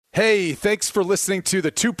Hey, thanks for listening to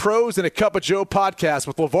the Two Pros and a Cup of Joe podcast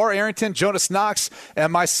with LaVar Arrington, Jonas Knox,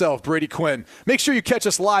 and myself, Brady Quinn. Make sure you catch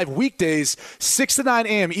us live weekdays, 6 to 9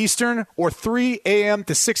 a.m. Eastern or 3 a.m.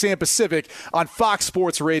 to 6 a.m. Pacific on Fox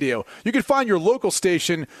Sports Radio. You can find your local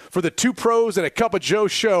station for the Two Pros and a Cup of Joe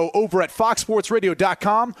show over at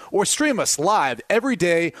foxsportsradio.com or stream us live every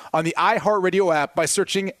day on the iHeartRadio app by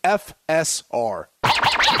searching FSR.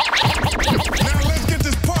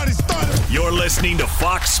 You're listening to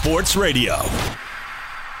Fox Sports Radio.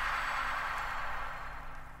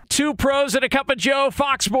 Two Pros and a Cup of Joe,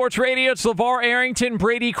 Fox Sports Radio. It's LaVar Arrington,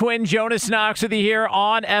 Brady Quinn, Jonas Knox with you here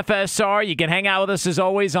on FSR. You can hang out with us, as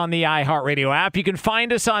always, on the iHeartRadio app. You can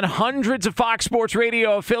find us on hundreds of Fox Sports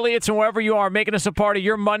Radio affiliates and wherever you are, making us a part of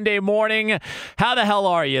your Monday morning. How the hell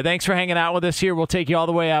are you? Thanks for hanging out with us here. We'll take you all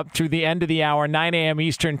the way up through the end of the hour, 9 a.m.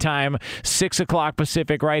 Eastern Time, 6 o'clock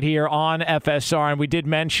Pacific, right here on FSR. And we did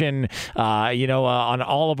mention, on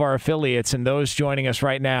all of our affiliates and those joining us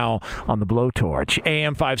right now on the Blowtorch,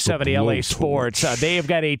 AM 570 LA Sports. They have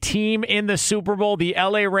got a team in the Super Bowl. The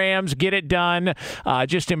LA Rams get it done.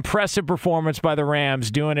 Just impressive performance by the Rams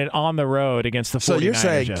doing it on the road against the 49ers you're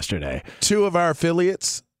saying yesterday. Two of our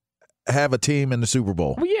affiliates have a team in the Super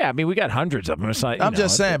Bowl. Well, yeah, I mean, we got hundreds of them. It's like, I'm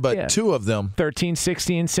just saying, but two of them.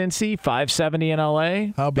 1360 in Cincy, 570 in LA.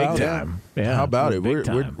 How about big time? Yeah, how about it?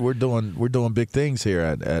 We're doing big things here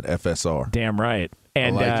at FSR. Damn right.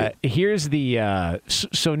 And like here's the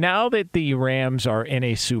so now that the Rams are in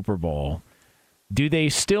a Super Bowl, do they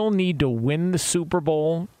still need to win the Super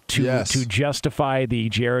Bowl to justify the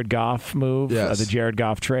Jared Goff move, the Jared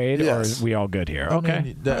Goff trade, or are we all good here?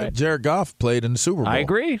 Okay. Right. Jared Goff played in the Super Bowl. I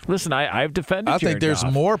agree. Listen, I've defended Jared I think there's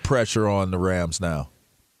Goff. more pressure on the Rams now.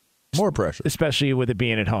 More pressure. Especially with it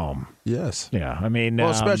being at home. Yes. Yeah, I mean... Well,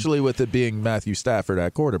 especially with it being Matthew Stafford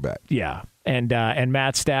at quarterback. Yeah. And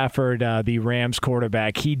Matt Stafford, the Rams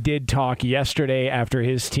quarterback, he did talk yesterday after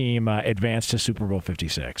his team advanced to Super Bowl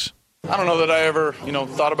 56. I don't know that I ever,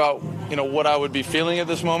 thought about, what I would be feeling at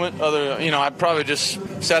this moment. I probably just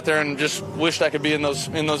sat there and just wished I could be in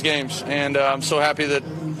those games. And I'm so happy that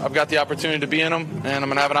I've got the opportunity to be in them, and I'm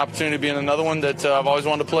going to have an opportunity to be in another one that I've always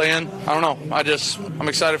wanted to play in. I don't know. I'm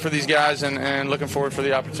excited for these guys and looking forward for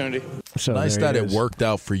the opportunity. So nice that it worked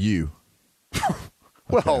out for you.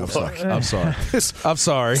 Well, okay, I'm sorry. I'm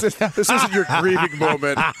sorry. This isn't your grieving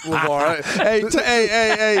moment, LaVar.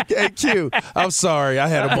 Hey, Q. I'm sorry. I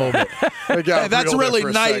had a moment. Hey, that's really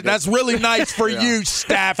nice. That's really nice for you,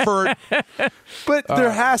 Stafford. But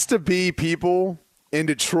there has to be people in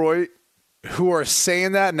Detroit who are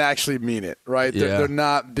saying that and actually mean it, right? Yeah. They're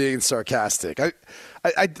not being sarcastic.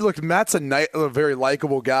 I look, Matt's a very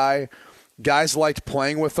likable guy. Guys liked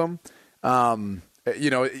playing with him.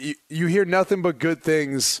 You hear nothing but good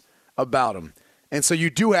things about him. And so you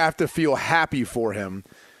do have to feel happy for him.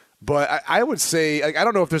 But I would say, I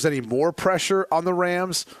don't know if there's any more pressure on the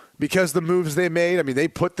Rams because the moves they made. I mean, they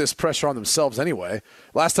put this pressure on themselves anyway.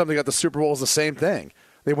 Last time they got the Super Bowl was the same thing.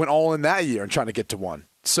 They went all in that year and trying to get to one.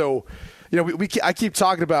 So, I keep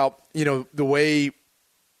talking about, the way,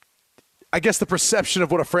 I guess the perception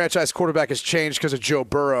of what a franchise quarterback has changed because of Joe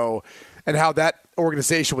Burrow and how that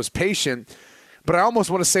organization was patient. But I almost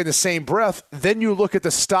want to say in the same breath, then you look at the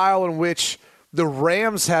style in which the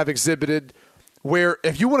Rams have exhibited where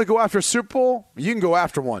if you want to go after a Super Bowl, you can go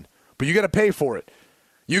after one, but you got to pay for it.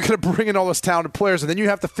 You got to bring in all those talented players, and then you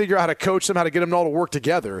have to figure out how to coach them, how to get them all to work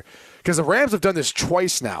together. Because the Rams have done this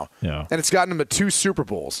twice now, and it's gotten them to 2 Super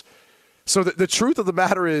Bowls. So the truth of the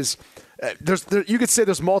matter is you could say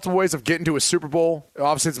there's multiple ways of getting to a Super Bowl.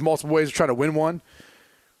 Obviously, there's multiple ways of trying to win one.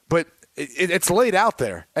 But it's laid out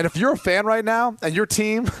there. And if you're a fan right now and your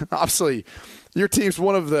team, obviously your team's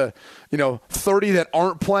one of the 30 that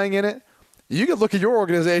aren't playing in it, you can look at your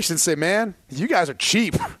organization and say, man, you guys are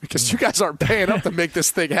cheap because you guys aren't paying up to make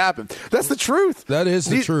this thing happen. That's the truth. That is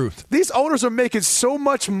the truth. These owners are making so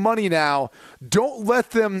much money now. Don't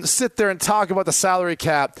let them sit there and talk about the salary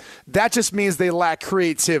cap. That just means they lack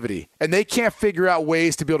creativity and they can't figure out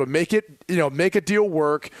ways to be able to make it, make a deal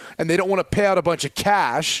work, and they don't want to pay out a bunch of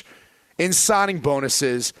cash in signing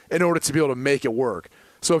bonuses in order to be able to make it work.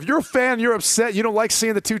 So if you're a fan, you're upset, you don't like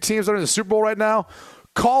seeing the two teams that are in the Super Bowl right now,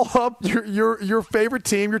 call up your favorite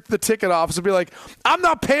team, the ticket office, and be like, I'm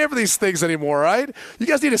not paying for these things anymore, right? You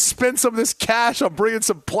guys need to spend some of this cash on bringing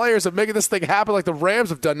some players and making this thing happen like the Rams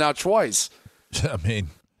have done now twice. I mean,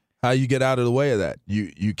 how you get out of the way of that?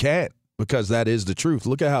 You can't, because that is the truth.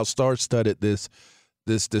 Look at how star-studded this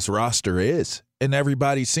roster is. And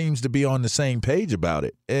everybody seems to be on the same page about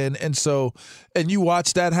it. And so you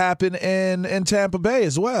watch that happen in Tampa Bay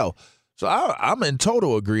as well. So I'm in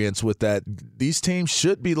total agreement with that. These teams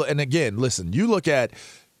should be – and again, listen, you look at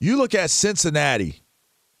You look at Cincinnati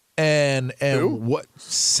and what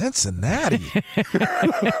Cincinnati?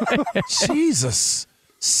 Jesus,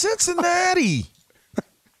 Cincinnati.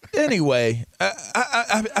 Anyway,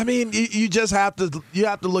 I mean, you just have to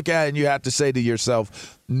look at it and you have to say to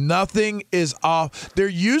yourself, nothing is off. There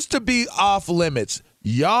used to be off limits.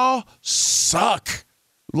 Y'all suck.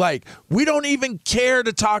 Like, we don't even care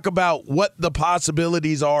to talk about what the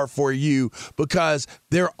possibilities are for you because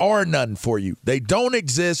there are none for you. They don't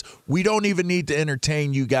exist. We don't even need to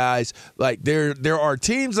entertain you guys. Like, there are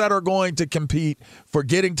teams that are going to compete for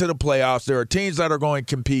getting to the playoffs. There are teams that are going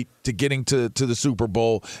to compete to getting to the Super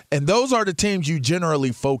Bowl. And those are the teams you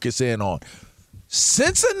generally focus in on.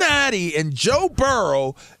 Cincinnati and Joe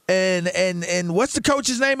Burrow and what's the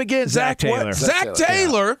coach's name again? Zach Taylor. Zach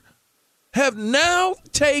Taylor have now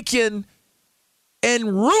taken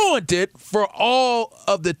and ruined it for all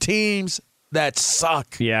of the teams that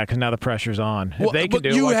suck. Yeah, because now the pressure's on. If they can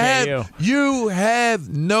do you it, why can't you? You have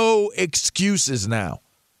no excuses now.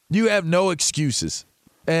 You have no excuses.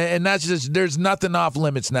 And that's just, there's nothing off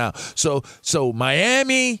limits now. So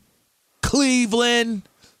Miami, Cleveland,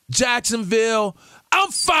 Jacksonville,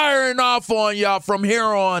 I'm firing off on y'all from here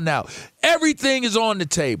on out. Everything is on the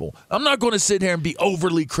table. I'm not going to sit here and be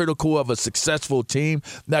overly critical of a successful team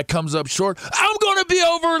that comes up short. I'm going to be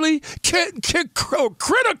overly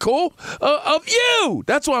critical of you.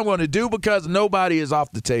 That's what I'm going to do because nobody is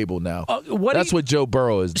off the table now. That's what Joe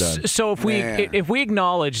Burrow has done. So if we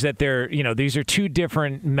acknowledge that these are two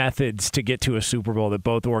different methods to get to a Super Bowl that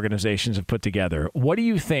both organizations have put together, what do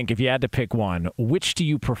you think if you had to pick one? Which do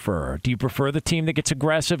you prefer? Do you prefer the team that gets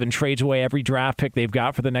aggressive and trades away every draft pick they've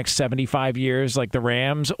got for the next 75 years like the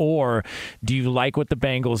Rams, or do you like what the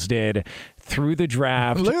Bengals did through the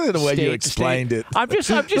draft? Look at the way you explained it. I'm just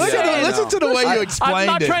saying. Listen to the way you explained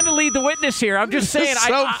it. I'm not trying to lead the witness here. I'm just saying. It's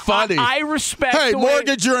so funny. I respect. Hey, the way,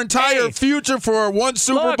 mortgage your entire future for one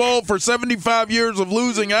Super Bowl for 75 years of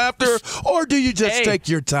losing after, or do you just take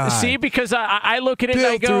your time? See, because I look at it and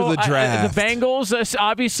I go, the draft. The Bengals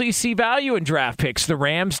obviously see value in draft picks. The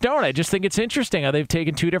Rams don't. I just think it's interesting how they've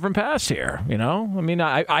taken two different paths here. You know, I mean,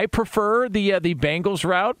 I prefer the Bengals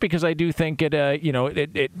route because I do think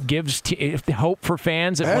it gives hope for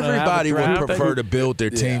fans. Everybody would prefer to build their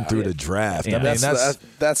team through the draft. Yeah. I mean,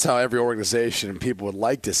 that's how every organization and people would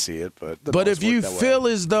like to see it. But if you feel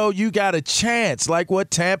as though you got a chance, like what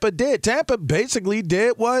Tampa did, Tampa basically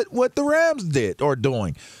did what the Rams did or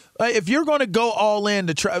doing. Like, if you're going to go all in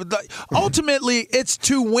to try, ultimately it's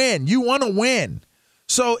to win. You want to win.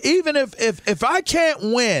 So even if I can't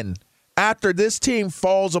win after this team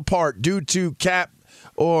falls apart due to cap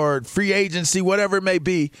or free agency, whatever it may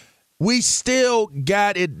be, we still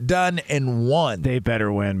got it done and won. They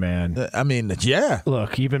better win, man. I mean, yeah.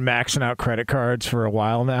 Look, you've been maxing out credit cards for a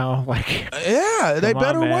while now. They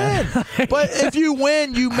better win. But if you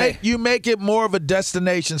win, you make it more of a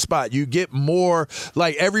destination spot. You get more,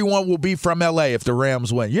 like, everyone will be from L.A. if the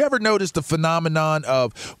Rams win. You ever notice the phenomenon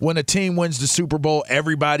of when a team wins the Super Bowl,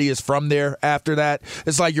 everybody is from there after that?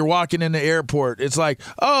 It's like you're walking in the airport. It's like,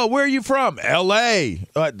 oh, where are you from? L.A.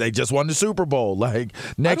 They just won the Super Bowl. Like,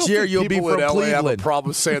 next year you'll be from Cleveland. have a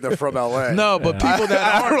problem saying they're from L.A. No, but people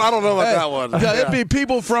that aren't. I don't know about that one. It'd be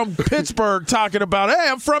people from Pittsburgh talking about, hey,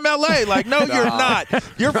 I'm from L.A. Like, no, you're not.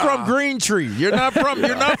 You're from Green Tree. You're not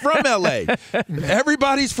from L.A.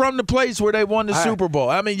 Everybody's from the place where they won the Super Bowl.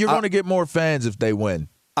 I mean, you're going to get more fans if they win.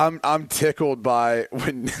 I'm tickled by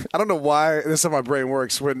when I don't know why this is how my brain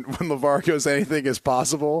works. When LaVar goes, anything is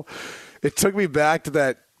possible. It took me back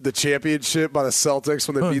to the championship by the Celtics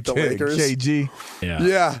when they beat the Lakers. KG.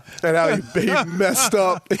 Yeah. And how he messed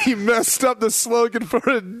up. He messed up the slogan for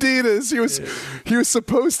Adidas. He was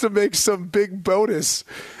supposed to make some big bonus.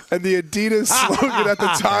 And the Adidas slogan at the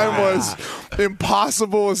time was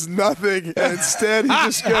impossible is nothing. And instead he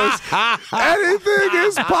just goes, anything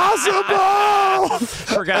is possible.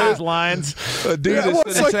 Forgot his lines.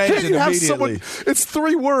 Adidas changed it immediately. It's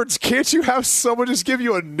 3 words. Can't you have someone just give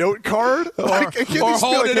you a note card? Or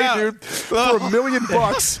hold it out. Dude, for $1 million,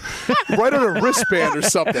 right on a wristband or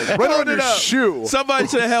something. Right on your shoe. Somebody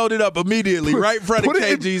should have held it up immediately, right in front of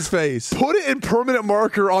KG's face. Put it in permanent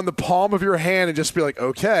marker on the palm of your hand and just be like,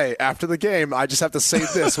 okay, after the game, I just have to say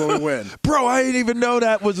this when we win. Bro, I didn't even know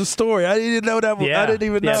that was a story. I didn't know that. I didn't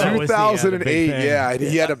even know. 2008,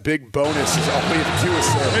 he had a big bonus. All he had to do was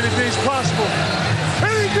say, anything's possible.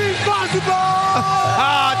 Anything's possible!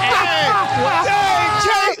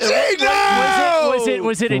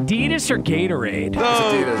 Was it Adidas or Gatorade? It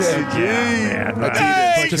was Adidas.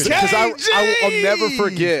 Adidas. Because I'll never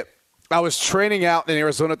forget. I was training out in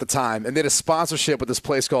Arizona at the time, and they had a sponsorship with this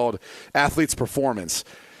place called Athletes Performance.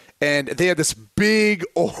 and they had this big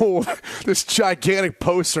this gigantic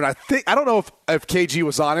poster, and I don't know if KG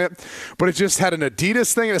was on it, but it just had an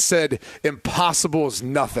Adidas thing and it said "Impossible is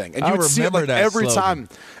nothing," and you would see it like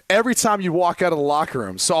every time you walk out of the locker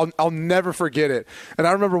room. So I'll never forget it. And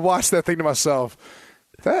I remember watching that, thinking to myself,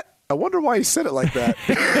 I wonder why he said it like that.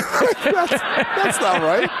 that's not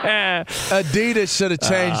right. Adidas should have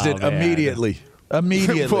changed it immediately.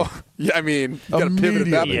 Immediately. Well, yeah, I mean, you got to pivot at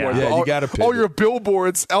that point. Yeah, you got to pivot. All your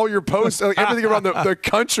billboards, all your posts, everything around the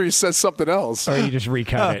country says something else. Or you just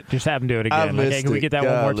recut it. Just have them do it again. Like, hey, can we get that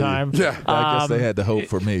one more time? Yeah. I guess they had to hope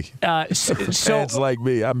for me. So Fans like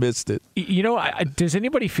me, I missed it. You know, does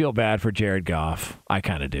anybody feel bad for Jared Goff? I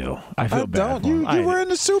kind of do. I feel bad. You were in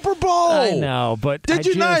the Super Bowl. I know, but did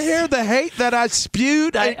you not hear the hate that I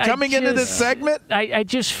spewed coming into this segment? I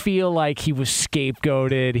just feel like he was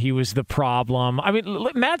scapegoated. He was the problem. I mean,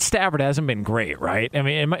 Matt Stafford hasn't been great, right? I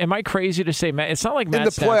mean, am I crazy to say Matt? It's not like Matt in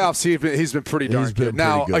the Stafford. playoffs. He's been pretty darn good.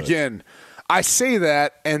 Now, again, I say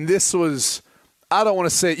that, and this was. I don't want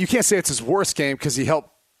to say you can't say it's his worst game because he helped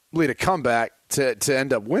lead a comeback to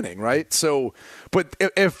end up winning, right? So, but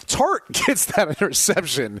if Tart gets that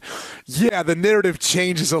interception, yeah, the narrative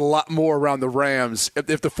changes a lot more around the Rams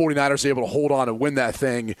if the 49ers are able to hold on and win that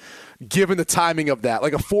thing, given the timing of that.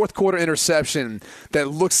 Like a fourth quarter interception that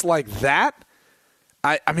looks like that.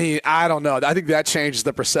 I mean, I don't know. I think that changes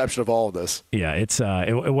the perception of all of this. Yeah,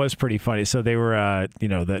 it was pretty funny. So they were,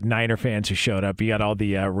 the Niner fans who showed up. You got all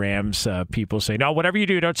the Rams people saying, "No, whatever you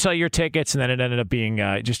do, don't sell your tickets." And then it ended up being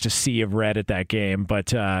just a sea of red at that game. But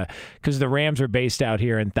because the Rams are based out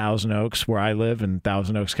here in Thousand Oaks, where I live in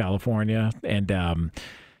Thousand Oaks, California, and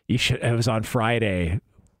it was on Friday.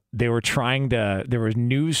 There were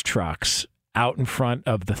news trucks out in front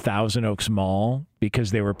of the Thousand Oaks Mall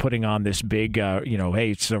because they were putting on this big,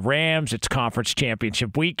 hey, it's the Rams, it's conference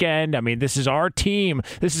championship weekend. I mean, this is our team.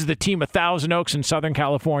 This is the team of Thousand Oaks in Southern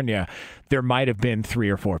California. There might have been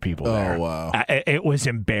 3 or 4 people there. Oh, wow. It was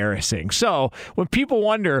embarrassing. So when people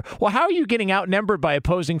wonder, well, how are you getting outnumbered by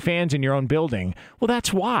opposing fans in your own building? Well,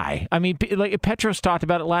 that's why. I mean, like Petros talked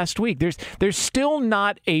about it last week. There's still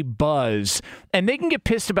not a buzz, and they can get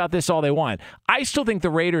pissed about this all they want. I still think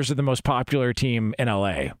the Raiders are the most popular team in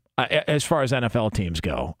L.A., as far as NFL teams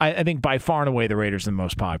go. I think by far and away the Raiders are the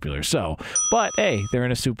most popular. So, but hey, they're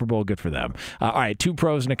in a Super Bowl. Good for them. All right, 2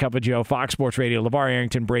 pros and a cup of Joe. Fox Sports Radio. LaVar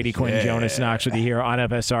Arrington, Brady Quinn, Jonas Knox with you here on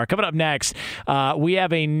FSR. Coming up next, we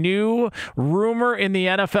have a new rumor in the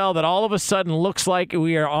NFL that all of a sudden looks like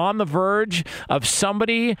we are on the verge of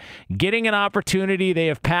somebody getting an opportunity they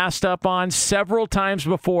have passed up on several times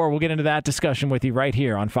before. We'll get into that discussion with you right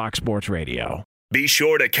here on Fox Sports Radio. Be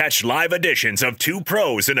sure to catch live editions of 2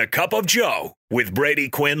 Pros and a Cup of Joe with Brady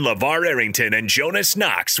Quinn, LaVar Arrington, and Jonas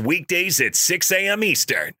Knox weekdays at 6 a.m.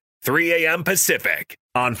 Eastern, 3 a.m. Pacific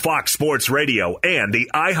on Fox Sports Radio and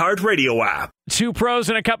the iHeartRadio app. 2 pros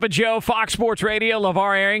and a cup of Joe, Fox Sports Radio.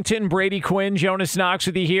 LaVar Arrington, Brady Quinn, Jonas Knox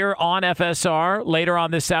with you here on FSR. Later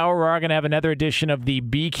on this hour, we're going to have another edition of the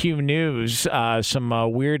BQ News.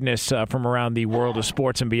 Some weirdness from around the world of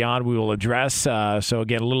sports and beyond we will address. So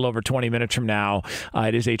again, a little over 20 minutes from now,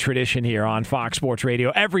 it is a tradition here on Fox Sports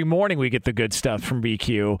Radio. Every morning we get the good stuff from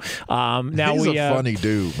BQ. He's a funny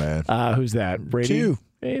dude, man. Who's that? Brady? Q.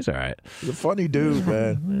 He's all right. He's a funny dude,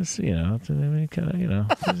 man. It's, it's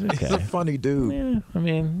okay. He's a funny dude. Yeah, I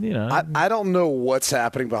mean, I don't know what's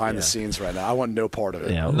happening behind the scenes right now. I want no part of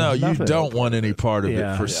it. Yeah, no, you don't want any part of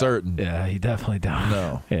it for certain. Yeah, you definitely don't.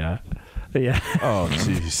 No. Yeah. Oh,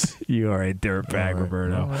 jeez. You are a dirtbag,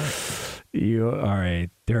 Roberto. Right. You are a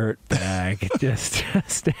dirtbag. just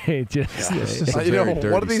stay.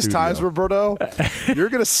 One of these times, Roberto, you're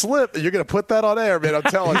going to slip. You're going to put that on air, man. I'm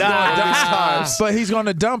telling you. One of these times. But he's going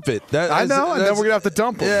to dump it. I know, and then we're going to have to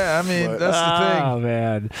dump it. Yeah, I mean, that's the thing. Oh,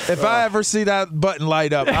 man. If I ever see that button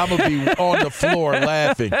light up, I'm going to be on the floor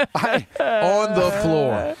laughing. On the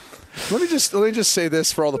floor. Let me just say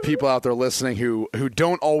this for all the people out there listening who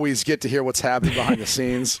don't always get to hear what's happening behind the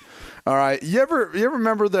scenes. All right, you ever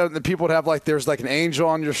remember the people would have there's an angel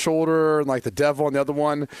on your shoulder and the devil on the other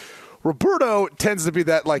one? Roberto tends to be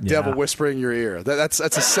that devil whispering in your ear. That's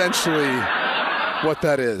essentially what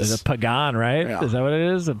that is. It's a pagan, right? Yeah. Is that what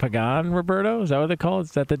it is? A pagan, Roberto? Is that what they call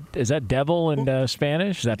it? Is that devil in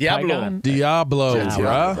Spanish? Is that Diablo? Pagan? Diablo,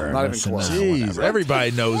 bro. Not even close. Jeez, everybody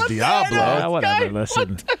knows Diablo. Whatever.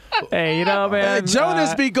 Listen. Hey, man.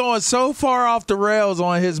 Jonas be going so far off the rails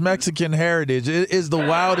on his Mexican heritage. It is the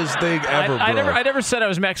wildest thing ever, bro. I never said I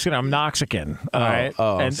was Mexican. I'm Noxican. All right.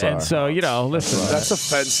 And so listen. That's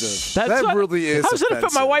offensive. That really is. How's it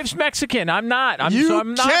if my wife's Mexican? I'm not. I'm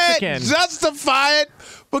Noxican. Can't justify it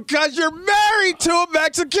because you're married to a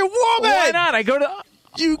Mexican woman. Why not?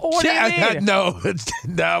 What do you mean?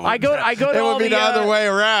 No, I go to it all would be the other way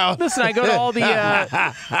around. Listen, I go to all the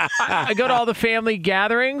I go to all the family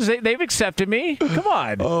gatherings. They've accepted me. Come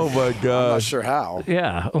on. Oh my God. I'm not sure how.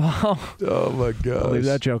 Yeah. Well. Oh my God. Leave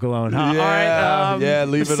that joke alone. Yeah. All right.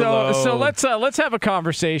 Leave it alone. So let's have a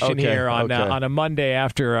conversation here on okay. a Monday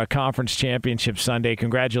after a conference championship Sunday.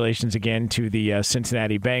 Congratulations again to the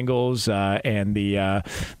Cincinnati Bengals and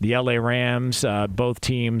the LA Rams. Both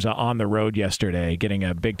teams on the road yesterday, getting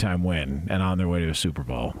a big-time win and on their way to a Super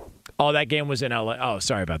Bowl. Oh, that game was in LA. Oh,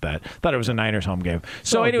 sorry about that. Thought it was a Niners home game.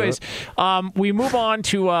 So, anyways, we move on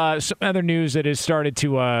to some other news that has started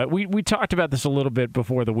to. We talked about this a little bit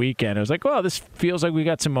before the weekend. It was like, well, this feels like we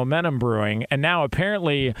got some momentum brewing, and now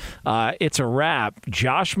apparently it's a wrap.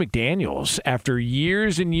 Josh McDaniels, after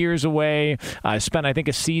years and years away, spent I think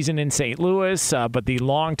a season in St. Louis, but the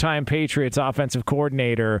longtime Patriots offensive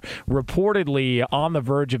coordinator reportedly on the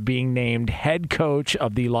verge of being named head coach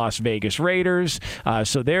of the Las Vegas Raiders.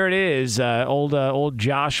 So there it is. Old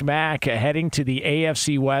Josh Mack heading to the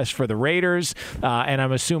AFC West for the Raiders, and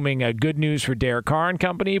I'm assuming good news for Derek Carr and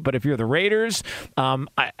company. But if you're the Raiders,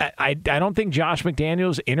 I don't think Josh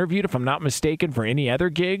McDaniels interviewed, if I'm not mistaken, for any other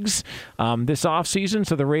gigs this offseason.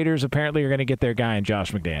 So the Raiders apparently are going to get their guy in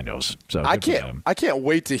Josh McDaniels. So I can't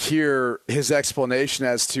wait to hear his explanation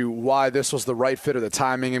as to why this was the right fit or the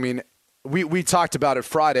timing. I mean, we talked about it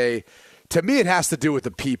Friday. To me, it has to do with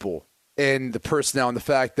the people and the personnel and the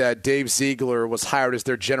fact that Dave Ziegler was hired as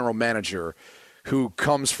their general manager, who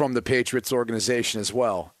comes from the Patriots organization as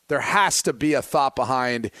well. There has to be a thought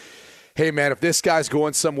behind, hey, man, if this guy's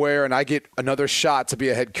going somewhere and I get another shot to be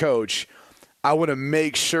a head coach, I want to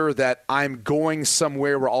make sure that I'm going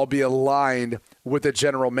somewhere where I'll be aligned with the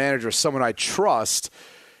general manager, someone I trust,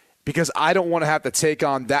 because I don't want to have to take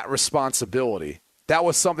on that responsibility. That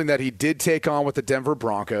was something that he did take on with the Denver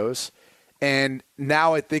Broncos. And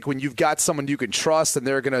now I think when you've got someone you can trust and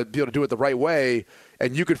they're going to be able to do it the right way,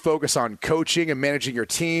 and you can focus on coaching and managing your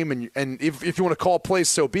team, and if you want to call plays,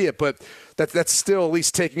 so be it. But that's still at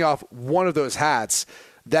least taking off one of those hats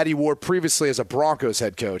that he wore previously as a Broncos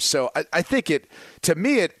head coach. So I think to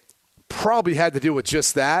me, it probably had to do with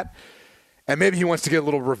just that. And maybe he wants to get a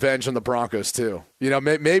little revenge on the Broncos too. You know,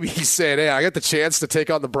 maybe he's saying, hey, I got the chance to take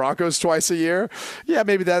on the Broncos twice a year. Yeah,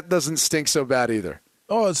 maybe that doesn't stink so bad either.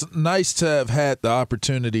 Oh, it's nice to have had the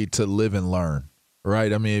opportunity to live and learn,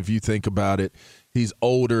 right? I mean, if you think about it, he's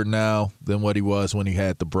older now than what he was when he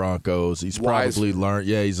had the Broncos. He's probably learned.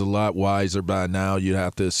 Yeah, he's a lot wiser by now, you'd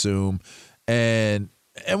have to assume. And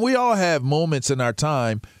we all have moments in our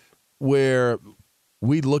time where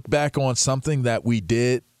we look back on something that we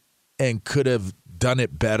did and could have done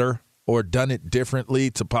it better or done it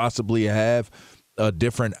differently to possibly have a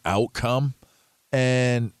different outcome.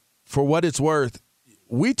 And for what it's worth,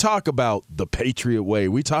 we talk about the Patriot way.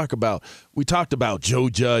 We talked about Joe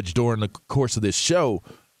Judge during the course of this show.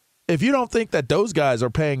 If you don't think that those guys are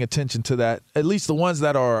paying attention to that, at least the ones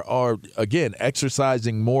that are again,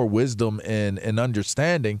 exercising more wisdom and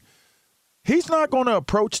understanding, he's not going to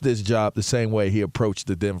approach this job the same way he approached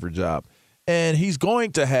the Denver job. And he's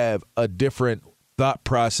going to have a different thought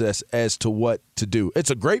process as to what to do.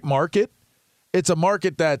 It's a great market. It's a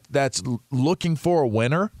market that's looking for a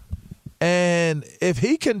winner. And if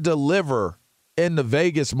he can deliver in the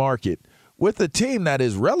Vegas market with a team that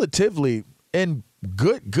is relatively in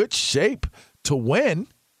good shape to win,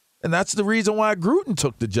 and that's the reason why Gruden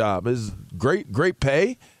took the job, is great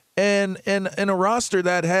pay and a roster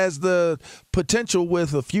that has the potential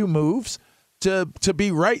with a few moves to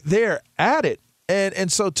be right there at it.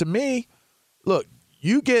 And so to me, look,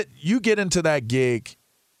 you get into that gig,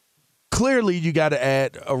 clearly you got to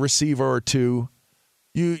add a receiver or two.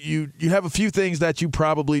 You have a few things that you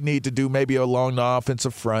probably need to do, maybe along the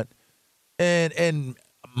offensive front, and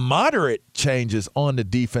moderate changes on the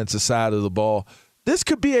defensive side of the ball. This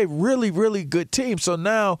could be a really, really good team. So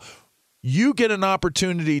now you get an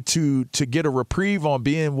opportunity to get a reprieve on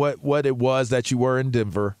being what it was that you were in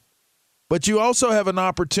Denver. But you also have an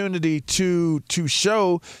opportunity to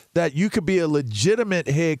show that you could be a legitimate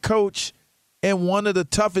head coach in one of the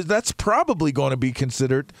toughest, that's probably going to be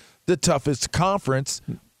considered the toughest conference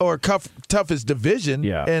or toughest division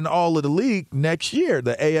in all of the league next year,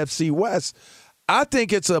 the AFC West. I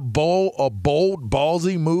think it's a bold,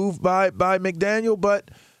 ballsy move by McDaniel,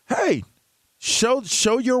 but hey, show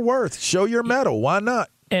your worth, show your mettle. Why not?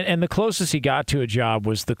 And the closest he got to a job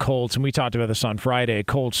was the Colts, and we talked about this on Friday,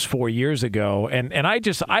 Colts 4 years ago. And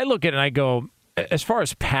I look at it and I go, as far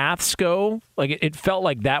as paths go, like it felt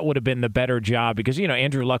like that would have been the better job because,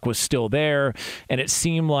 Andrew Luck was still there and it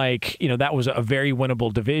seemed like, that was a very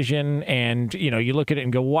winnable division. And, you look at it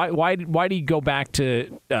and go, why do you go back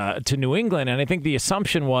to New England? And I think the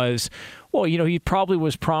assumption was, well, he probably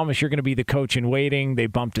was promised you're going to be the coach in waiting. They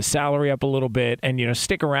bumped his salary up a little bit and,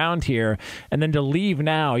 stick around here. And then to leave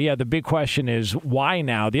now, the big question is why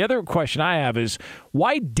now? The other question I have is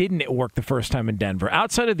why didn't it work the first time in Denver?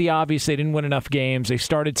 Outside of the obvious, they didn't win enough games. They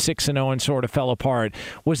started 6-0 and sort of fell apart.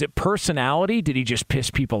 Was it personality? Did he just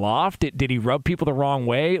piss people off? Did he rub people the wrong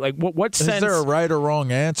way? Like what sense? Is there a right or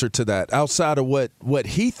wrong answer to that outside of what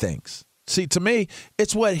he thinks? See, to me,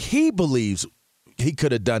 it's what he believes he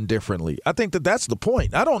could have done differently. I think that's the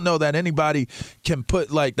point. I don't know that anybody can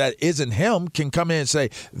put like that isn't him can come in and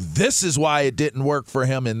say this is why it didn't work for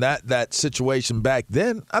him in that situation back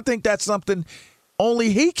then. I think that's something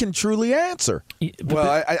only he can truly answer.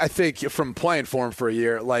 Well, I think from playing for him for a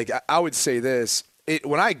year, like I would say this,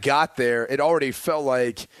 when I got there, it already felt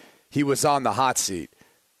like he was on the hot seat.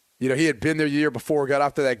 He had been there the year before, got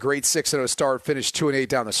off to that great 6-0 start, finished 2-8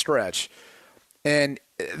 down the stretch. And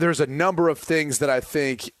there's a number of things that I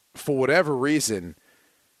think, for whatever reason,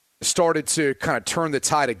 started to kind of turn the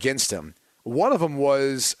tide against him. One of them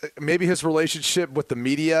was maybe his relationship with the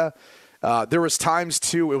media. There was times,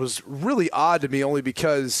 too, it was really odd to me only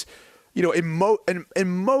because, in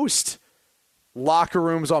most locker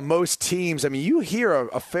rooms on most teams, I mean, you hear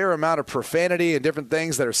a fair amount of profanity and different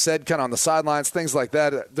things that are said kind of on the sidelines, things like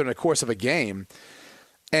that during the course of a game.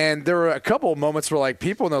 And there were a couple of moments where, like,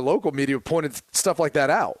 people in the local media pointed stuff like that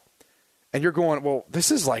out. And you're going, well, this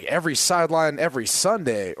is like every sideline every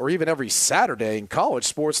Sunday or even every Saturday in college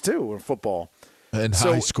sports, too, in football. And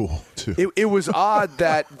high school, too. It was odd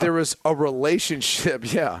that there was a relationship,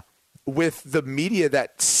 with the media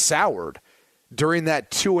that soured during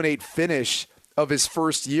that 2-8 finish of his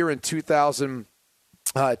first year in 2009.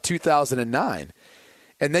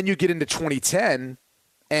 And then you get into 2010,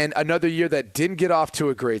 and another year that didn't get off to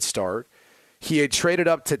a great start. He had traded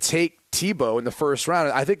up to take Tebow in the first round.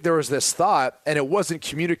 I think there was this thought, and it wasn't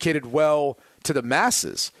communicated well to the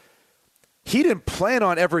masses. He didn't plan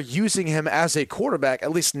on ever using him as a quarterback,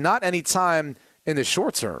 at least not any time in the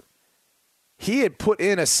short term. He had put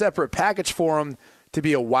in a separate package for him to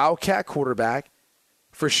be a wildcat quarterback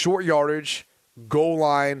for short yardage, goal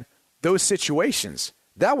line, those situations.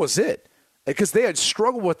 That was it. Because they had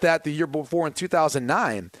struggled with that the year before in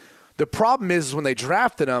 2009. The problem is when they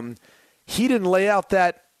drafted him, he didn't lay out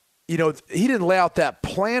that, he didn't lay out that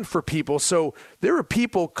plan for people. So there were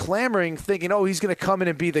people clamoring, thinking, oh, he's going to come in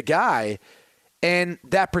and be the guy. And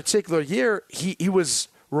that particular year, he was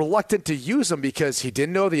reluctant to use him because he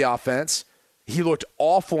didn't know the offense. He looked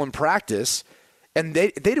awful in practice. And they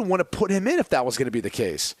didn't want to put him in if that was going to be the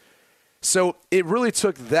case. So it really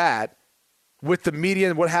took that with the media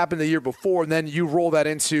and what happened the year before, and then you roll that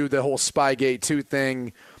into the whole Spygate 2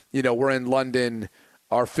 thing. We're in London.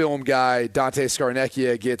 Our film guy, Dante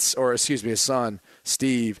Scarnecchia his son,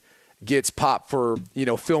 Steve, gets popped for,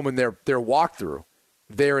 filming their walkthrough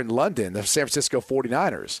there in London, the San Francisco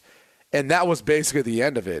 49ers. And that was basically the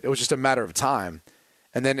end of it. It was just a matter of time.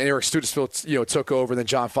 And then Eric Studesville, took over, and then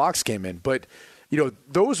John Fox came in. But,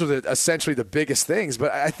 those were essentially the biggest things.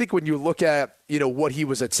 But I think when you look at, what he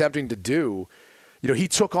was attempting to do, he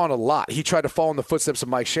took on a lot. He tried to follow in the footsteps of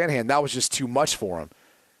Mike Shanahan. That was just too much for him.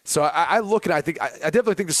 So I look and I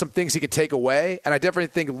definitely think there's some things he could take away. And I definitely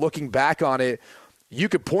think looking back on it, you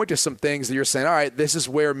could point to some things that you're saying, all right, this is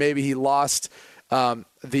where maybe he lost lost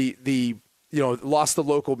the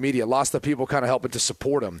local media, lost the people kind of helping to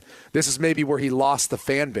support him. This is maybe where he lost the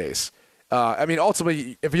fan base.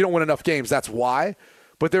 Ultimately, if you don't win enough games, that's why.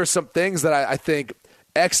 But there's some things that I think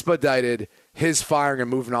expedited his firing and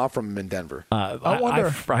moving on from him in Denver.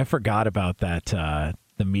 I forgot about that.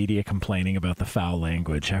 The media complaining about the foul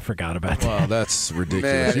language. I forgot about that. Well, that's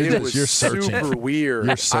ridiculous. Man, it was super weird.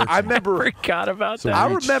 You're searching. I remember. I forgot about that. I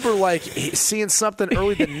remember seeing something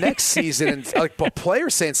early the next season, and a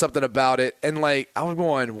player saying something about it, and I was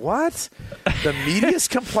going, "What? The media's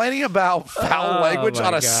complaining about foul language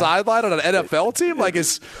on a sideline on an NFL team?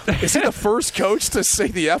 Is he the first coach to say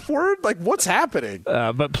the F word? What's happening?"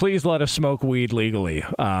 But please let us smoke weed legally.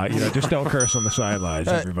 Just don't curse on the sidelines,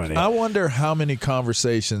 everybody. I wonder how many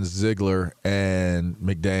conversations Ziegler and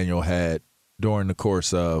McDaniel had during the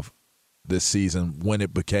course of this season when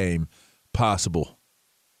it became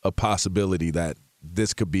a possibility that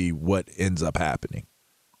this could be what ends up happening.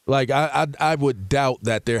 I would doubt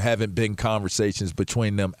that there haven't been conversations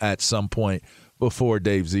between them at some point before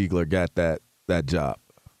Dave Ziegler got that job.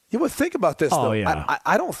 You would think about this, though. Yeah.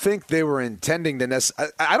 I don't think they were intending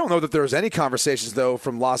to I don't know that there was any conversations, though,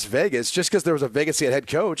 from Las Vegas. Just because there was a Vegas head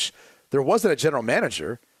coach, there wasn't a general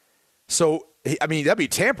manager. So, I mean, that'd be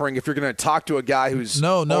tampering if you're going to talk to a guy who's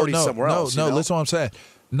already somewhere else. No, listen to what I'm saying.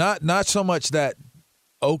 Not so much that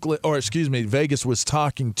Vegas was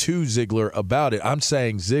talking to Ziegler about it. I'm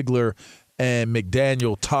saying Ziegler and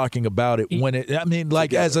McDaniel talking about it when it. I mean, like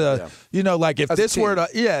together, if this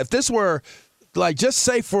were like, just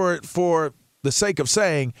say for the sake of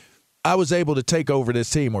saying, I was able to take over this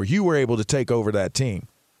team, or you were able to take over that team.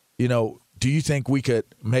 Do you think we could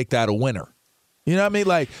make that a winner? You know what I mean?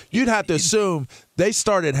 Like, you'd have to assume they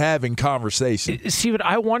started having conversations. See, but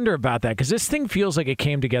I wonder about that, because this thing feels like it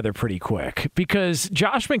came together pretty quick, because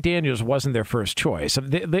Josh McDaniels wasn't their first choice.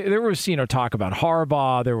 There was, talk about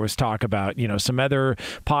Harbaugh. There was talk about, some other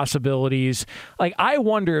possibilities. Like, I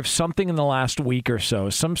wonder if something in the last week or so,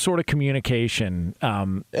 some sort of communication.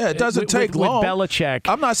 It doesn't take long. With Belichick.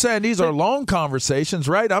 I'm not saying these are long conversations,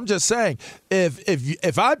 right? I'm just saying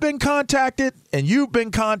if I've been contacted and you've been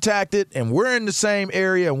contacted and we're in the same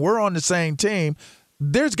area and we're on the same team,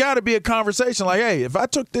 there's got to be a conversation like, hey, if I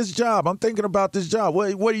took this job, I'm thinking about this job.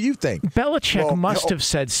 What do you think? Belichick must have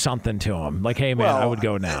said something to him, like, hey, man, I would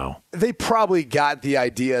go now. They probably got the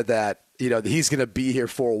idea that, he's going to be here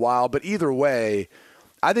for a while. But either way,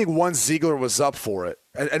 I think once Ziegler was up for it,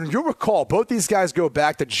 and you'll recall, both these guys go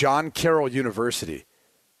back to John Carroll University.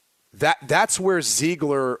 That's where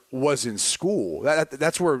Ziegler was in school.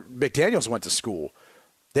 That's where McDaniels went to school.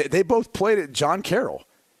 They both played at John Carroll.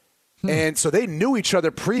 And so they knew each other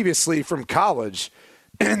previously from college.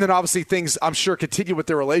 And then obviously things, I'm sure, continued with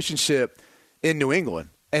their relationship in New England.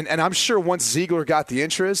 And I'm sure once Ziegler got the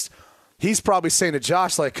interest, he's probably saying to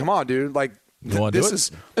Josh, like, come on, dude, like, let's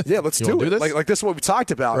do it. Like this is what we talked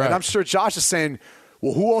about. Right. And I'm sure Josh is saying,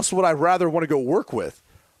 well, who else would I rather want to go work with?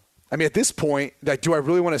 I mean, at this point, like, do I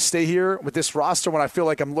really want to stay here with this roster when I feel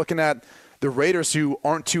like I'm looking at the Raiders who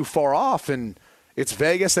aren't too far off, and it's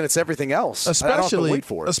Vegas and it's everything else. I don't have to wait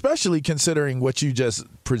for it. Especially considering what you just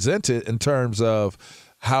presented in terms of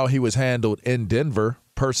how he was handled in Denver,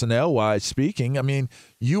 personnel-wise speaking. I mean,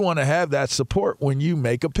 you want to have that support when you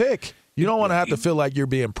make a pick. You don't want to have to feel like you're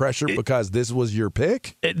being pressured because this was your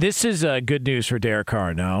pick. This is good news for Derek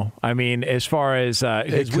Carr, no? I mean, as far as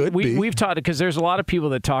we've talked, because there's a lot of people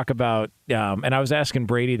that talk about, and I was asking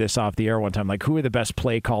Brady this off the air one time, like, who are the best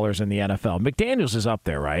play callers in the NFL? McDaniels is up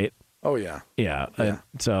there, right? Oh, yeah. Yeah.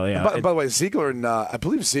 By the way, Ziegler and I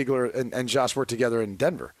believe Ziegler and Josh worked together in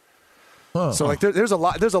Denver. So, like, there's a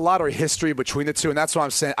lot of history between the two, and that's what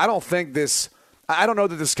I'm saying. I don't know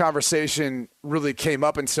that this conversation really came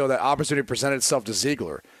up until that opportunity presented itself to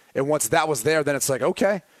Ziegler. And once that was there, then it's like,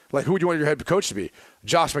 okay, like, who would you want your head coach to be?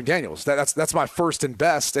 Josh McDaniels. That's my first and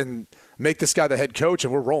best, and make this guy the head coach,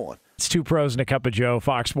 and we're rolling. It's Two Pros and a Cup of Joe,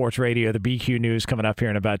 Fox Sports Radio. The BQ News coming up here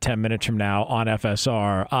in about 10 minutes from now on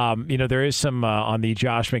FSR. There is some on the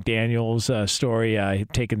Josh McDaniels story,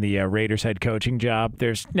 taking the Raiders head coaching job.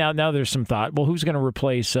 There's some thought, well, who's going to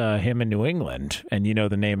replace him in New England? And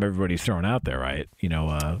the name everybody's throwing out there, right?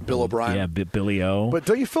 Bill O'Brien. Yeah, Billy O. But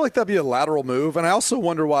don't you feel like that'd be a lateral move? And I also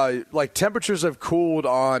wonder why, like, temperatures have cooled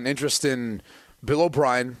on interest in Bill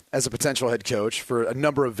O'Brien as a potential head coach for a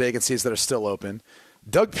number of vacancies that are still open.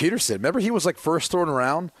 Doug Peterson, remember he was like first thrown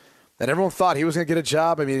around, and everyone thought he was going to get a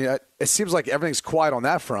job. I mean, it seems like everything's quiet on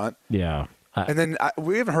that front. Yeah, and then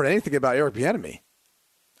we haven't heard anything about Eric Bieniemy.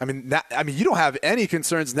 I mean, you don't have any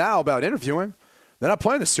concerns now about interviewing. They're not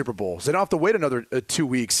playing the Super Bowl, so they don't have to wait another 2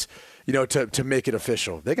 weeks, to make it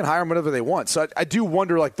official. They can hire him whenever they want. So I do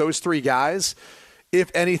wonder, like, those three guys, if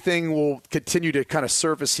anything, will continue to kind of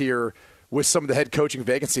surface here with some of the head coaching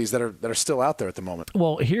vacancies that are still out there at the moment.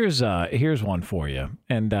 Well, here's one for you,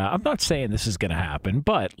 and I'm not saying this is going to happen,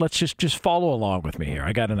 but let's just follow along with me here.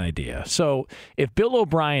 I got an idea. So if Bill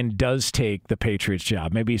O'Brien does take the Patriots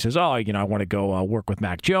job, maybe he says, I want to go work with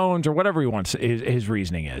Mac Jones or whatever he wants. His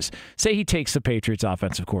reasoning is, say he takes the Patriots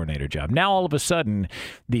offensive coordinator job. Now all of a sudden,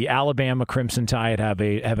 the Alabama Crimson Tide have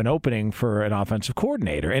an opening for an offensive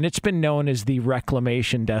coordinator, and it's been known as the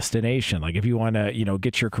reclamation destination. Like, if you want to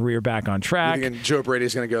get your career back on track. You thinking Joe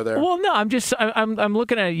Brady's going to go there? Well, no, I'm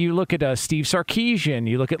looking at, you look at Steve Sarkisian,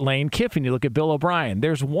 you look at Lane Kiffin, you look at Bill O'Brien.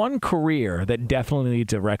 There's one career that definitely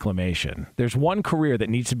needs a reclamation. There's one career that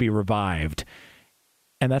needs to be revived,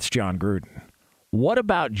 and that's John Gruden. What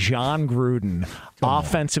about John Gruden,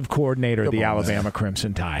 offensive coordinator of the Alabama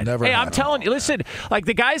Crimson Tide? I'm telling you, listen, like,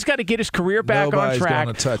 the guy's got to get his career back on track. Nobody's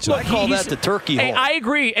going to touch it. I call that the turkey hole. I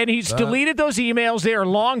agree, and he's deleted those emails. They are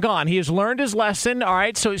long gone. He has learned his lesson. All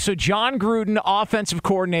right, so John Gruden, offensive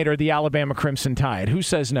coordinator of the Alabama Crimson Tide. Who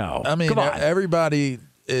says no? I mean, Come on. everybody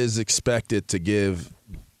is expected to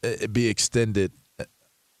be extended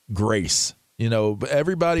grace. But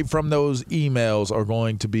everybody from those emails are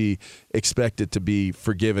going to be expected to be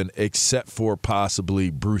forgiven except for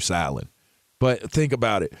possibly Bruce Allen. But think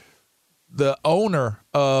about it. The owner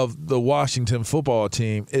of the Washington football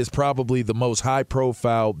team is probably the most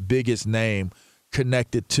high-profile, biggest name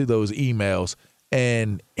connected to those emails,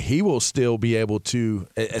 and he will still be able to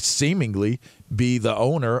seemingly be the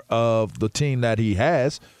owner of the team that he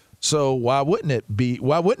has. So why wouldn't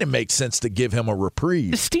it make sense to give him a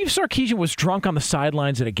reprieve? Steve Sarkisian was drunk on the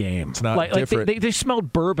sidelines at a game. It's not different. They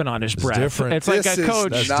smelled bourbon on his breath. Different. It's like a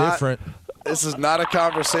coach. That's different. This is not a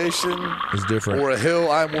conversation it's different. or a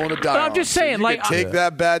hill I'm willing to die on. I'm just saying, so you can take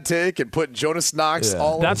that bad take and put Jonas Knox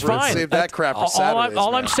all That's over fine. and save that crap for Saturdays.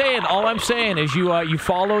 All I'm saying is you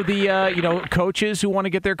follow the coaches who want to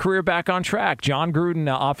get their career back on track. John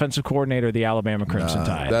Gruden, offensive coordinator of the Alabama Crimson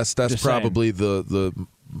Tide. That's probably the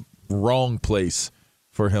wrong place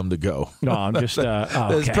for him to go. No, I'm just.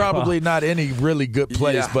 There's probably not any really good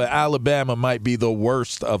place, but Alabama might be the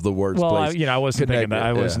worst of the worst places. I wasn't thinking that.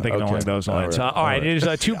 I wasn't thinking along those lines. All right. It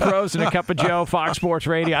is Two Pros and a Cup of Joe, Fox Sports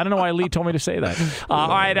Radio. I don't know why Lee told me to say that. All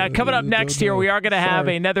right, coming up next here, we are going to have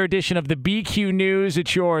another edition of the BQ News.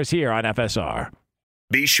 It's yours here on FSR.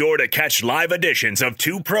 Be sure to catch live editions of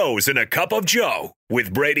Two Pros and a Cup of Joe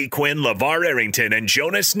with Brady Quinn, LaVar Arrington, and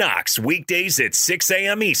Jonas Knox weekdays at 6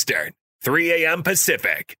 a.m. Eastern, 3 a.m.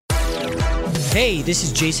 Pacific. Hey, this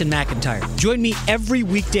is Jason McIntyre. Join me every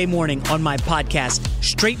weekday morning on my podcast,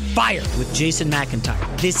 Straight Fire with Jason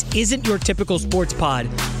McIntyre. This isn't your typical sports pod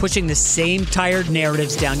pushing the same tired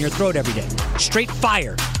narratives down your throat every day. Straight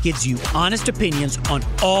Fire gives you honest opinions on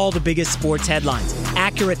all the biggest sports headlines,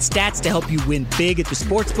 accurate stats to help you win big at the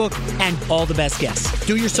sportsbook, and all the best guests.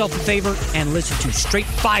 Do yourself a favor and listen to Straight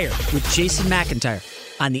Fire with Jason McIntyre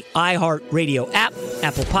on the iHeartRadio app,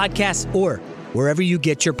 Apple Podcasts, or wherever you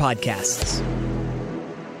get your podcasts.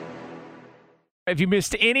 If you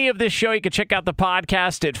missed any of this show, you can check out the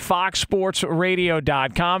podcast at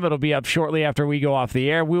foxsportsradio.com. It'll be up shortly after we go off the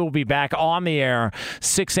air. We will be back on the air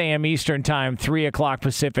 6 a.m. Eastern Time, 3 o'clock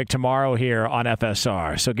Pacific tomorrow here on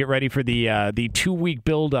FSR. So get ready for the 2-week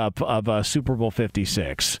buildup of Super Bowl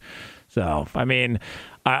 56. So, I mean,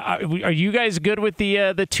 are you guys good with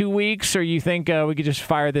the 2 weeks, or you think we could just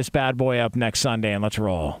fire this bad boy up next Sunday and let's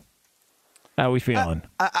roll? How are we feeling?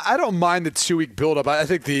 I don't mind the 2-week buildup. I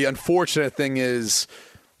think the unfortunate thing is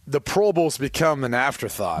the Pro Bowl's become an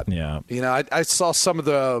afterthought. Yeah. I saw some of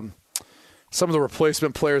the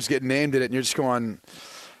replacement players get named in it, and you're just going,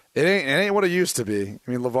 it ain't what it used to be.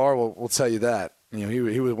 I mean, LaVar will tell you that.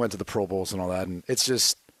 He went to the Pro Bowls and all that, and it's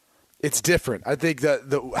just it's different. I think that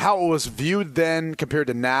how it was viewed then compared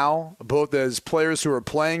to now, both as players who are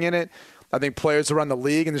playing in it, I think players around the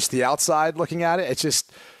league and just the outside looking at it, it's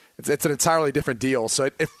an entirely different deal. So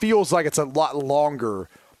it feels like it's a lot longer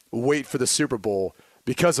wait for the Super Bowl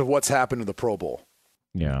because of what's happened to the Pro Bowl.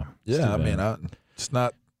 Yeah. Yeah, I mean, it's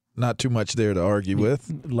not too much there to argue with.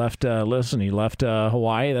 He left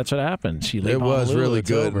Hawaii. That's what happens. It was really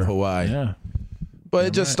good in Hawaii. Yeah. But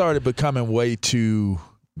it just started becoming way too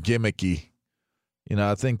gimmicky.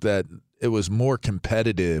 I think that it was more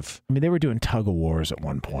competitive. I mean, they were doing tug of wars at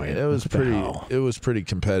one point. It was pretty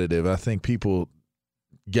competitive. I think people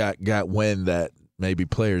got wind that maybe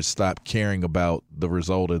players stopped caring about the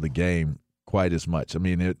result of the game quite as much. I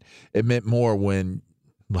mean, it meant more when,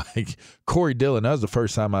 like, Corey Dillon, that was the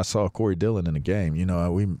first time I saw Corey Dillon in a game.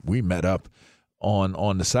 We met up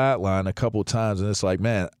on the sideline a couple of times, and it's like,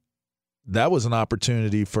 man, that was an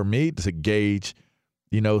opportunity for me to gauge,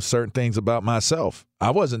 certain things about myself.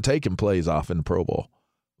 I wasn't taking plays off in the Pro Bowl.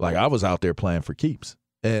 Like, I was out there playing for keeps.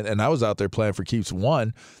 And I was out there playing for keeps,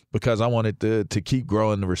 one, because I wanted to keep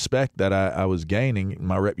growing the respect that I was gaining,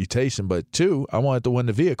 my reputation, but two, I wanted to win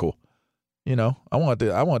the vehicle. I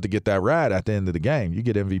wanted to get that ride at the end of the game. You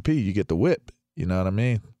get MVP, you get the whip. You know what I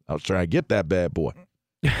mean? I was trying to get that bad boy.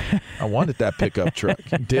 I wanted that pickup truck.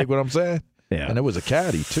 You dig what I'm saying? Yeah. And it was a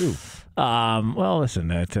caddy, too. Well,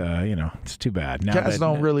 listen, it's too bad. Guys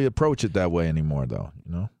don't really approach it that way anymore, though,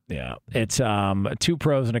 Yeah. It's Two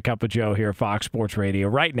Pros and a Cup of Joe here, Fox Sports Radio.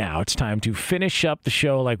 Right now, it's time to finish up the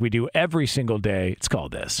show like we do every single day. It's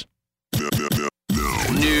called this.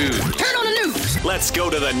 News. Turn on the news. Let's go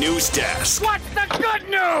to the news desk. What's the good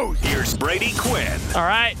news? Here's Brady Quinn. All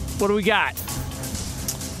right. What do we got?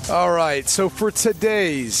 All right. So for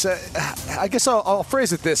today's, I guess I'll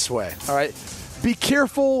phrase it this way. All right. Be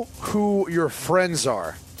careful who your friends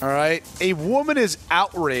are. All right. A woman is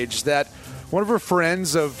outraged that one of her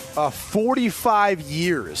friends of 45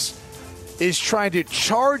 years is trying to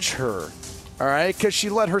charge her, all right, because she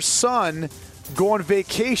let her son go on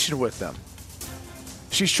vacation with them.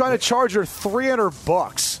 She's trying to charge her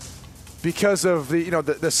 $300 because of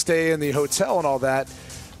the stay in the hotel and all that.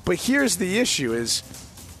 But here's the issue: is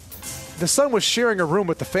the son was sharing a room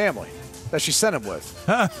with the family that she sent him with.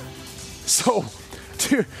 Huh. So,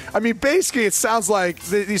 dude, I mean, basically, it sounds like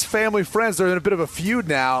these family friends, they're in a bit of a feud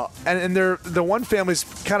now, and the one family's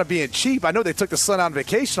kind of being cheap. I know they took the son on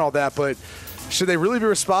vacation and all that, but should they really be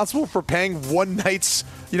responsible for paying one night's,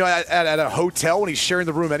 at a hotel when he's sharing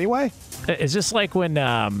the room anyway? Is this like when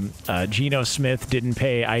Geno Smith didn't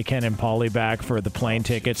pay Iken and Paulie back for the plane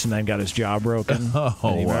tickets and then got his jaw broken? Oh,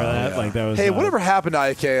 you remember that? Yeah. Like that was. Hey, whatever happened to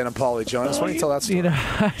Iken and Paulie, Jonas? Why don't you tell that story?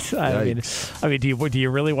 I mean, do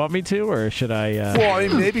you really want me to, or should I? Well, I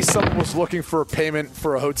mean, maybe someone was looking for a payment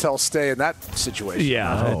for a hotel stay in that situation.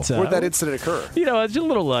 Yeah. Where'd that incident occur? It's a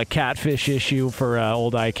little catfish issue for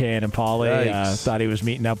old Iken and Paulie. Thought he was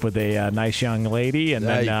meeting up with a nice young lady, and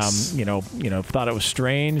then thought it was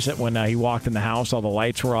strange that when he walked in the house, all the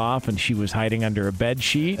lights were off, and she was hiding under a bed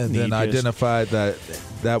sheet. And then identified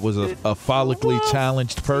that was a follically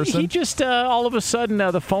challenged person. He just all of a sudden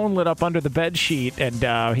the phone lit up under the bed sheet,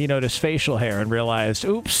 and he noticed facial hair and realized,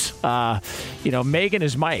 oops, Megan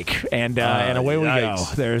is Mike, and away we go.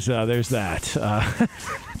 There's that.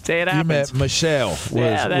 Say it happens. You met Michelle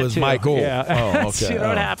was Michael. Yeah. Oh, okay.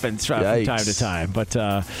 It happens from time to time. But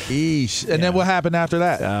Eesh. And then what happened after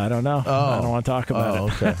that? I don't know. I don't want to talk about it.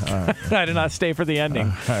 Okay. All right. I did not stay for the ending.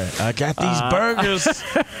 All right. I got these burgers.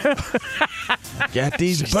 Got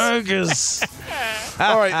these burgers.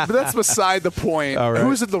 All right, but that's beside the point. All right.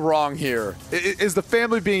 Who's in the wrong here? Is the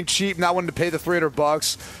family being cheap, not wanting to pay the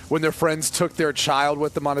 $300 when their friends took their child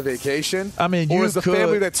with them on a vacation? I mean, or is the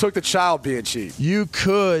family that took the child being cheap? You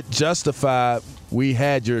could justify we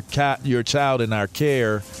had your child in our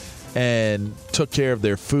care and took care of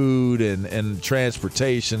their food and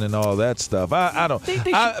transportation and all that stuff. I don't.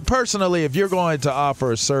 Personally, if you're going to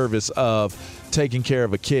offer a service of taking care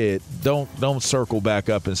of a kid, don't circle back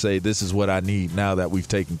up and say this is what I need now that we've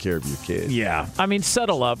taken care of your kid. Yeah, I mean,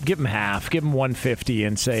 settle up, give him half, give him $150,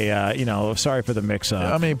 and say, sorry for the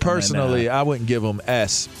mix-up. I mean, personally, I wouldn't give them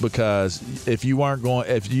S because if you weren't going,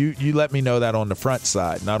 if you let me know that on the front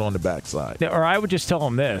side, not on the back side. Or I would just tell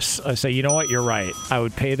them this. I say, you know what, you're right. I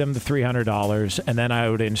would pay them the $300, and then I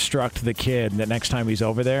would instruct the kid that next time he's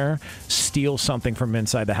over there, steal something from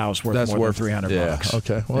inside the house worth more than $300. Yeah.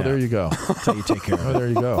 Okay. Well, there you go. That's how you take care of it. Oh, there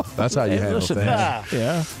you go. That's how you handle things.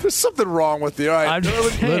 Yeah. There's something wrong with you. All right. I'm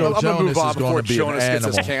Little going to Jonas move on is going before to be Jonas an gets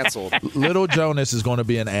us animal. canceled. Little Jonas is going to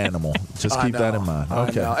be an animal. Just keep that in mind.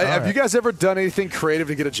 Okay. Have you guys ever done anything creative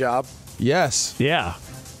to get a job? Yes. Yeah.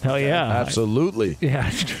 Hell yeah. Absolutely.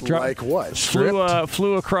 Yeah. Like what?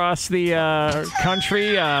 Flew across the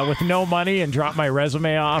country with no money and dropped my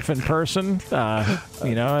resume off in person, at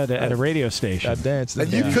a radio station.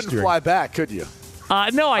 And you couldn't fly back, could you?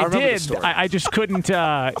 No, I did. I just couldn't.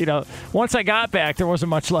 Once I got back, there wasn't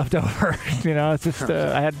much left over. It's just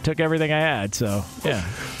I took everything I had. So yeah,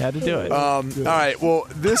 had to do it. All right. Well,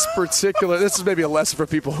 this is maybe a lesson for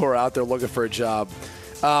people who are out there looking for a job.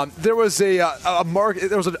 There was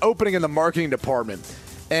there was an opening in the marketing department,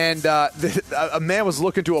 and a man was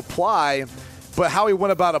looking to apply, but how he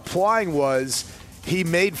went about applying was he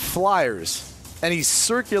made flyers. And he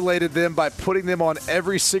circulated them by putting them on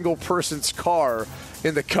every single person's car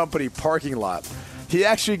in the company parking lot. He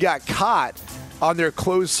actually got caught on their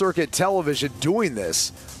closed-circuit television doing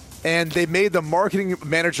this, and they made the marketing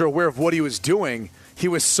manager aware of what he was doing. He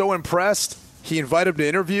was so impressed, he invited him to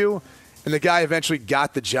interview, and the guy eventually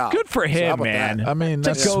got the job. Good for him, man. That? I mean,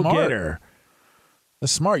 that's smart.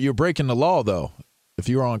 That's smart. You're breaking the law, though. If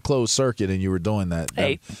you were on closed circuit and you were doing that,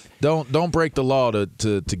 don't break the law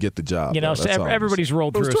to get the job. Everybody's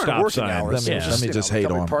rolled through a stop sign. Let me just hate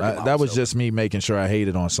on. That was just me making sure I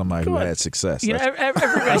hated on somebody who had success.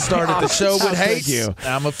 I started the show with hate.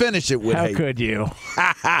 I'm gonna finish it with hate. How could you?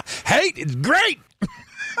 Hate is great.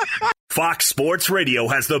 Fox Sports Radio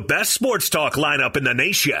has the best sports talk lineup in the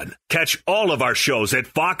nation. Catch all of our shows at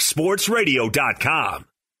foxsportsradio.com.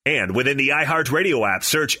 And within the iHeartRadio app,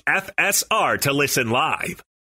 search FSR to listen live.